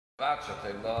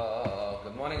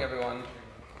Good morning, everyone.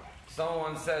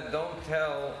 Someone said, don't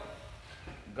tell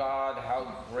God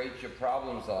how great your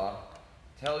problems are.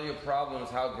 Tell your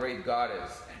problems how great God is.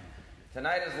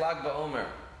 Tonight is Lag BaOmer.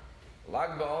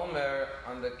 Lag BaOmer,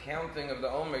 on the counting of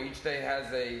the Omer, each day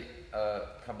has a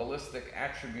Kabbalistic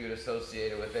attribute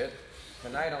associated with it.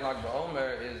 Tonight on Lag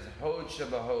BaOmer is Hod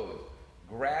Shebahod,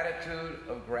 gratitude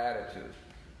of gratitude.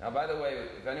 Now, by the way,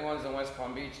 if anyone's in West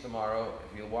Palm Beach tomorrow,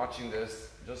 if you're watching this,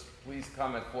 just please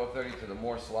come at 4:30 to the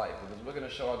Morse Life, because we're going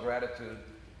to show our gratitude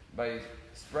by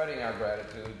spreading our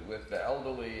gratitude with the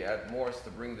elderly at Morse to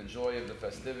bring the joy of the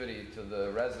festivity to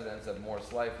the residents at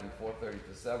Morse Life from 4:30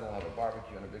 to 7. We'll have a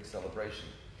barbecue and a big celebration.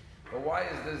 But why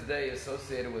is this day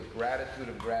associated with gratitude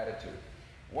of gratitude?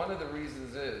 One of the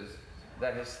reasons is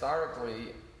that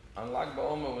historically, on Lag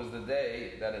BaOmer was the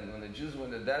day that when the Jews were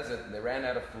in the desert and they ran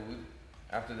out of food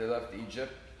after they left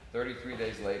Egypt, 33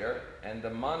 days later, and the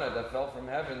manna that fell from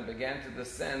heaven began to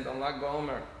descend on Lag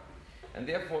BaOmer. And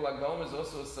therefore, Lag BaOmer is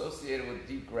also associated with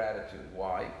deep gratitude.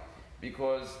 Why?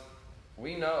 Because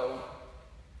we know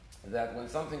that when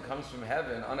something comes from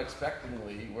heaven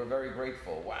unexpectedly, we're very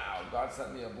grateful. Wow, God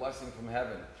sent me a blessing from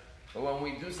heaven. But when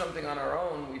we do something on our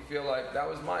own, we feel like that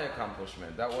was my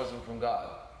accomplishment. That wasn't from God,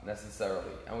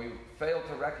 necessarily. And we fail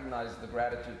to recognize the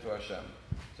gratitude to Hashem.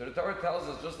 So the Torah tells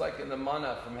us, just like in the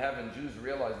manna from heaven, Jews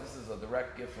realize this is a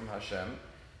direct gift from Hashem.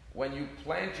 When you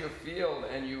plant your field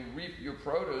and you reap your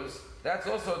produce, that's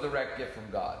also a direct gift from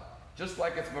God. Just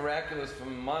like it's miraculous for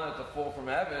manna to fall from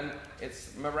heaven,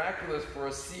 it's miraculous for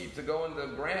a seed to go in the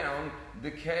ground,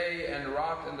 decay and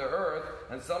rot in the earth,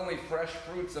 and suddenly fresh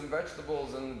fruits and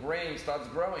vegetables and grain starts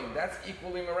growing. That's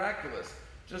equally miraculous.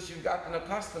 Just you've gotten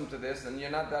accustomed to this and you're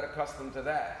not that accustomed to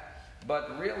that.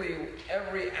 But really,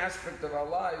 every aspect of our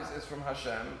lives is from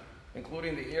Hashem,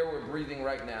 including the air we're breathing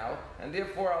right now, and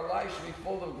therefore our life should be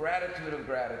full of gratitude of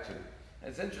gratitude. And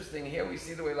it's interesting, here we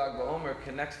see the way Lag BaOmer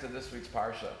connects to this week's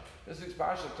Parsha. This week's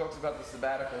Parsha talks about the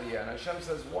sabbatical year, and Hashem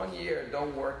says, 1 year,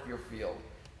 don't work your field.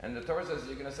 And the Torah says,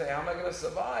 you're going to say, how am I going to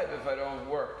survive if I don't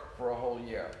work for a whole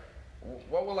year?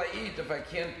 What will I eat if I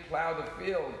can't plow the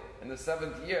field in the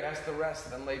 7th year? It has to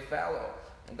rest and lay fallow.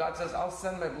 And God says, I'll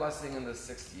send my blessing in the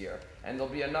 6th year. And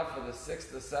there'll be enough for the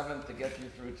 6th, the 7th to get you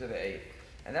through to the 8th.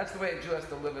 And that's the way a Jew has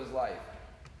to live his life.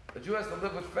 A Jew has to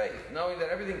live with faith, knowing that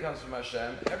everything comes from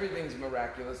Hashem, everything's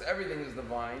miraculous, everything is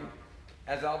divine.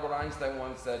 As Albert Einstein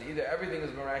once said, either everything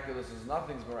is miraculous or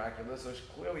nothing's miraculous, or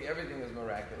clearly everything is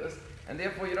miraculous. And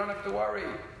therefore you don't have to worry.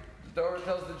 The Torah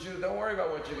tells the Jew, don't worry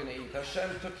about what you're going to eat. Hashem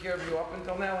took care of you up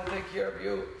until now, will take care of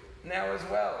you now as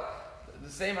well. The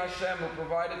same Hashem who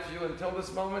provided for you until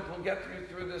this moment will get you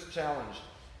through this challenge.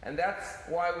 And that's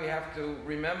why we have to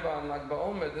remember on Lag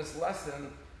BaOmer this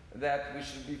lesson that we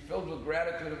should be filled with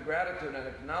gratitude of gratitude and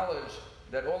acknowledge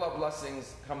that all our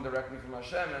blessings come directly from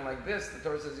Hashem. And like this, the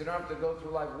Torah says you don't have to go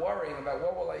through life worrying about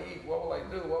what will I eat, what will I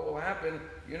do, what will happen.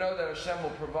 You know that Hashem will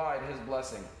provide His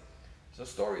blessing. So a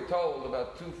story told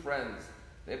about two friends.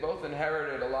 They both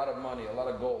inherited a lot of money, a lot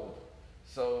of gold.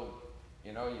 So,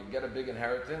 you get a big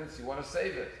inheritance, you want to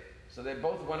save it. So they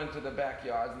both went into the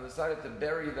backyards and decided to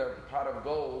bury their pot of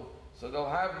gold so they'll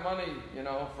have money,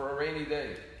 for a rainy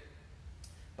day.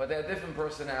 But they had different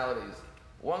personalities.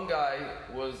 One guy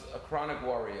was a chronic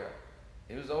warrior.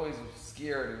 He was always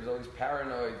scared, he was always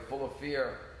paranoid, full of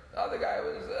fear. The other guy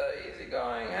was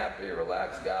easygoing, happy,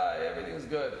 relaxed guy, everything's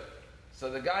good.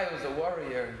 So the guy who was a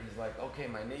warrior, he's like, okay,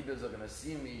 my neighbors are going to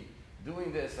see me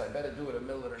doing this, I better do it in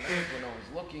the middle of the night when no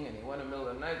one's looking. And he went in the middle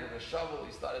of the night with a shovel,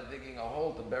 he started digging a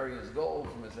hole to bury his gold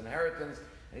from his inheritance.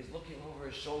 And he's looking over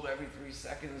his shoulder every 3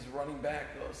 seconds, running back,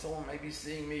 someone may be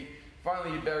seeing me.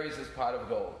 Finally, he buries his pot of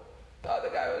gold. The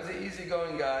other guy was an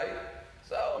easygoing guy.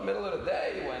 So, in the middle of the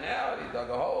day, he went out, he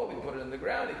dug a hole, he put it in the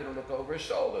ground, he didn't look over his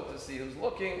shoulder to see who's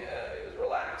looking, he was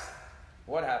relaxed.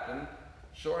 What happened?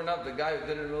 Sure enough, the guy who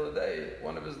did it in the middle of the day,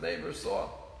 one of his neighbors saw.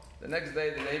 The next day,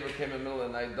 the neighbor came in the middle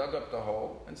of the night, dug up the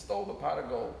hole, and stole the pot of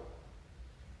gold.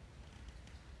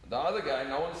 The other guy,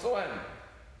 no one saw him.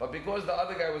 But because the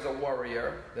other guy was a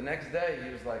warrior, the next day,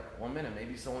 he was like, 1 minute,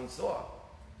 maybe someone saw.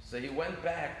 So he went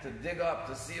back to dig up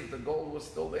to see if the gold was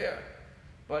still there.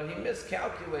 But he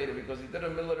miscalculated because he did it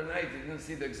in the middle of the night. He didn't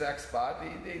see the exact spot.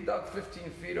 He dug 15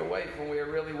 feet away from where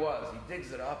it really was. He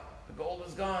digs it up. The gold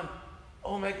is gone.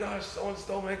 Oh my gosh, someone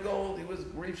stole my gold. He was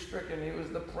grief-stricken. He was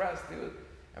depressed.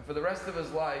 And for the rest of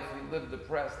his life, he lived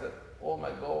depressed that all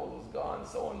my gold was gone.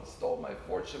 Someone stole my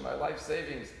fortune, my life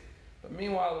savings. But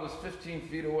meanwhile, it was 15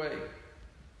 feet away.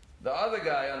 The other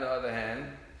guy, on the other hand,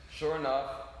 sure enough,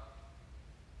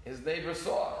 his neighbor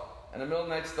saw, and in the middle of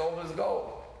the night stole his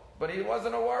gold. But he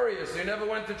wasn't a warrior, so he never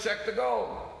went to check the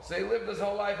gold. So he lived his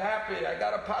whole life happy. I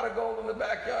got a pot of gold in the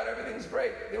backyard, everything's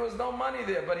great. There was no money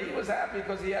there, but he was happy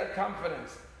because he had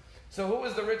confidence. So who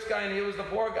was the rich guy and he was the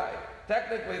poor guy?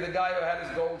 Technically, the guy who had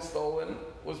his gold stolen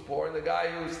was poor, and the guy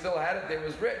who still had it there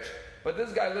was rich. But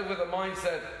this guy lived with a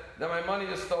mindset that my money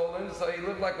is stolen, so he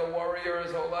lived like a warrior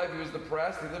his whole life. He was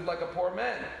depressed. He lived like a poor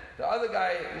man. The other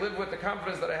guy lived with the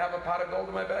confidence that I have a pot of gold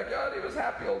in my backyard. He was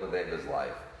happy all the day of his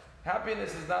life.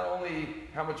 Happiness is not only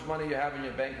how much money you have in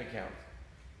your bank account,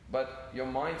 but your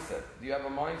mindset. Do you have a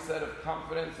mindset of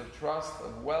confidence, of trust,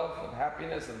 of wealth, of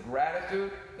happiness, of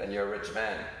gratitude? Then you're a rich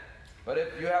man. But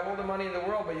if you have all the money in the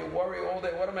world, but you worry all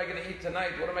day, what am I going to eat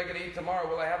tonight? What am I going to eat tomorrow?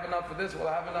 Will I have enough for this? Will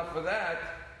I have enough for that?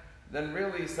 Then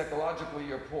really, psychologically,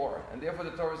 you're poor. And therefore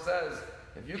the Torah says,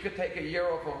 if you could take a year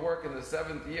off of work in the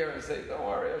 7th year and say, don't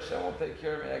worry, Hashem will take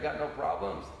care of me, I got no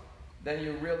problems, then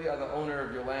you really are the owner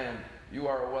of your land. You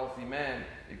are a wealthy man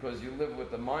because you live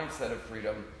with the mindset of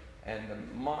freedom and the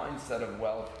mindset of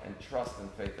wealth and trust and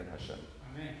faith in Hashem.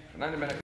 Amen.